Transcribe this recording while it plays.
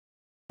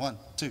1,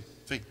 2,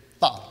 3,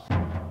 4.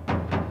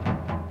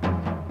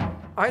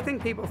 I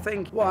think people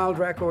think Wild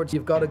Records,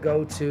 you've got to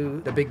go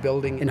to the big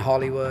building in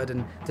Hollywood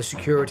and the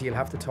security, you'll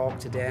have to talk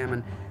to them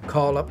and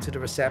call up to the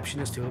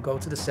receptionist who'll go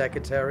to the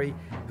secretary,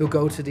 who'll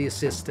go to the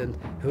assistant,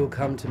 who'll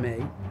come to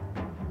me,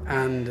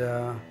 and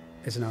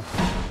it's enough.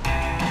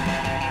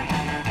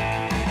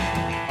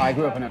 I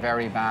grew up in a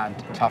very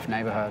bad, tough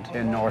neighbourhood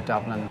in North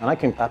Dublin. And I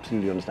can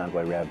absolutely understand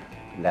why Reb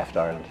left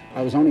Ireland.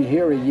 I was only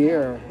here a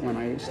year when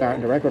I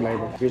started the record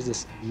label. Here's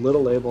this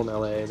little label in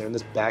LA, they're in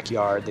this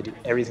backyard, they do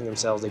everything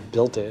themselves, they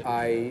built it.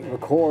 I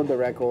record the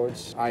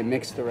records, I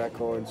mix the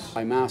records,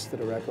 I master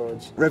the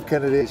records. Reb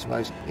Kennedy is the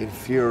most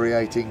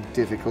infuriating,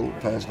 difficult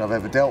person I've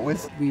ever dealt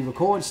with. We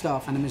record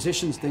stuff and the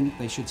musicians think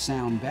they should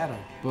sound better,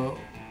 but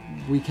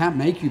we can't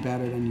make you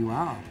better than you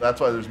are.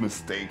 That's why there's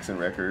mistakes in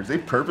records. They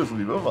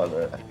purposely live on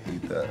that. I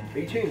hate that. Are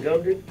you chewing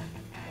gum, dude?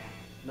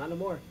 Not no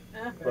more.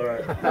 All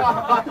right.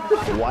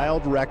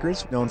 Wild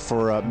Records, known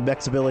for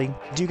Mexibilly.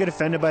 Do you get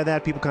offended by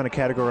that? People kind of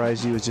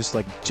categorize you as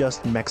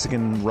just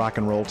Mexican rock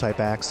and roll type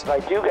acts.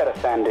 I do get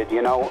offended,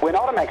 you know. We're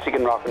not a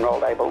Mexican rock and roll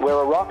label.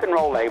 We're a rock and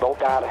roll label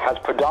that has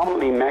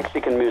predominantly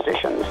Mexican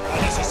musicians.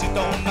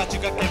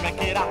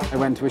 I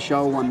went to a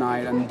show one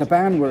night and the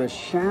band were a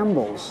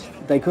shambles.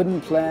 They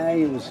couldn't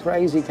play, it was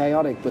crazy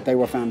chaotic, but they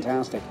were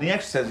fantastic. The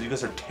answer says you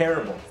guys are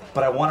terrible,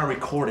 but I want to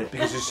record it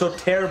because you're so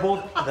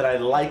terrible that I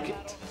like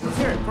it. Let's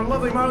hear it for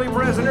lovely Marley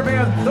Perez and her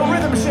band, the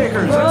Rhythm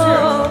Shakers. Let's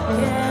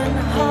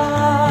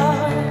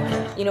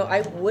hear it. You know,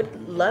 I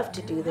would love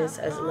to do this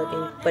as a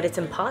living, but it's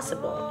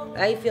impossible.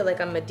 I feel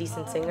like I'm a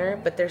decent singer,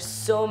 but there's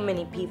so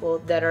many people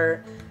that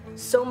are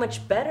so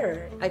much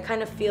better. I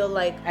kind of feel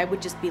like I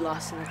would just be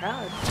lost in the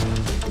crowd.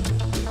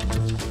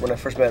 When I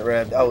first met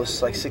Reb, I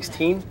was like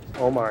 16.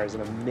 Omar is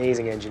an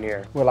amazing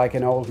engineer. We're like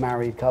an old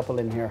married couple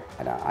in here.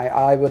 And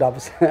I would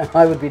obviously,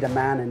 I would be the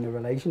man in the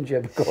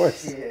relationship, of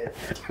course. Yeah.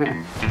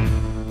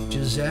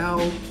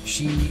 Giselle,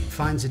 she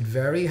finds it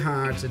very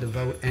hard to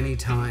devote any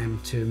time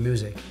to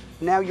music.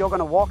 Now you're going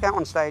to walk out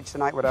on stage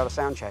tonight without a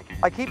sound check.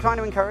 I keep trying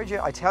to encourage you.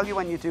 I tell you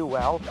when you do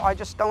well. I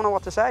just don't know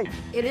what to say.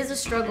 It is a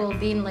struggle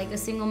being like a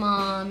single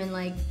mom and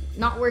like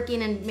not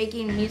working and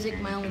making music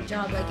my only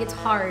job. Like, it's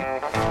hard.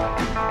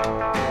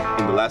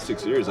 In the last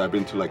 6 years, I've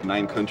been to like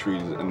 9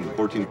 countries and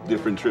 14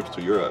 different trips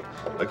to Europe.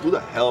 Like, who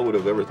the hell would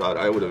have ever thought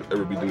I would have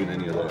ever be doing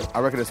any of that?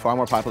 Our record is far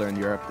more popular in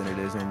Europe than it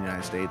is in the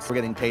United States. We're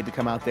getting paid to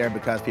come out there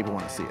because people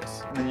want to see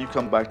us. And then you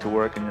come back to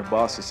work and your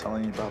boss is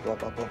telling you blah, blah,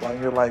 blah, blah, blah,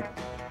 and you're like,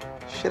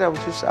 shit, I was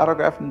just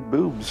autographing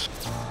boobs.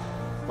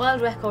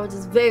 Wild Records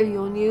is very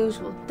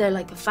unusual. They're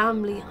like a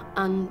family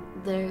and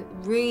they're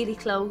really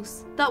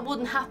close. That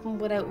wouldn't happen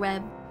without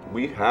Reb.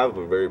 We have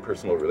a very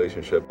personal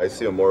relationship. I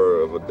see him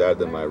more of a dad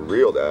than my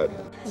real dad.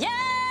 Yeah,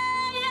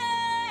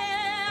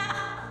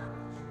 yeah.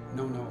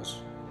 No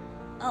nose.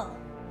 Oh.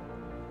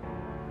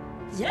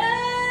 Yeah,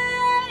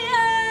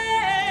 yeah.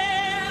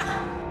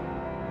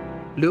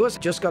 Lewis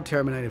just got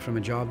terminated from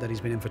a job that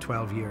he's been in for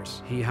 12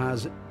 years. He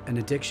has an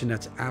addiction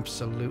that's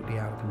absolutely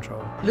out of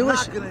control.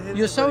 Lewis,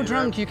 you're so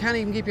drunk you can't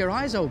even keep your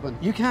eyes open.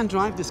 You can't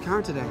drive this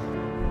car today.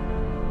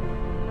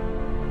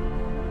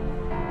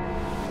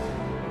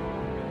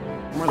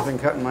 I've been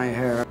cutting my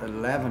hair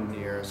 11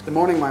 years. The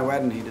morning of my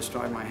wedding, he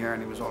destroyed my hair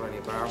and he was already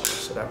a barber,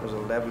 so that was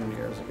 11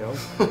 years ago.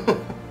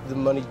 The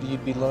money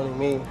you'd be loaning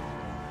me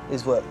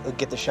is what will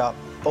get the shop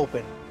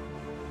open.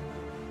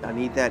 I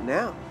need that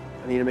now.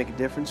 I need to make a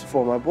difference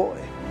for my boy.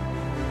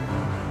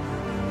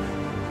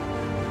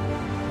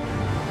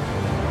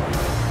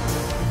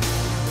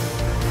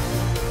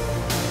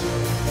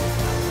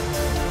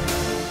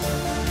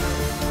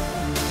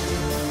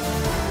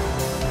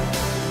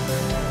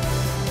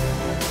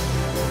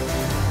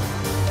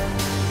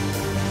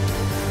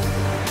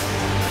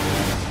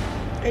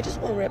 I just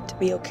want Reb to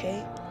be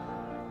okay.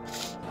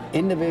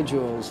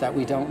 Individuals that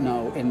we don't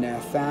know in their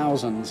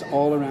thousands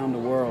all around the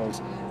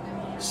world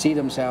see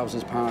themselves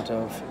as part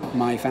of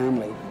my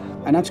family.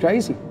 And that's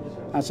crazy.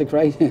 It's a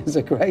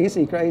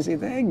crazy, crazy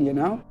thing, you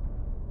know?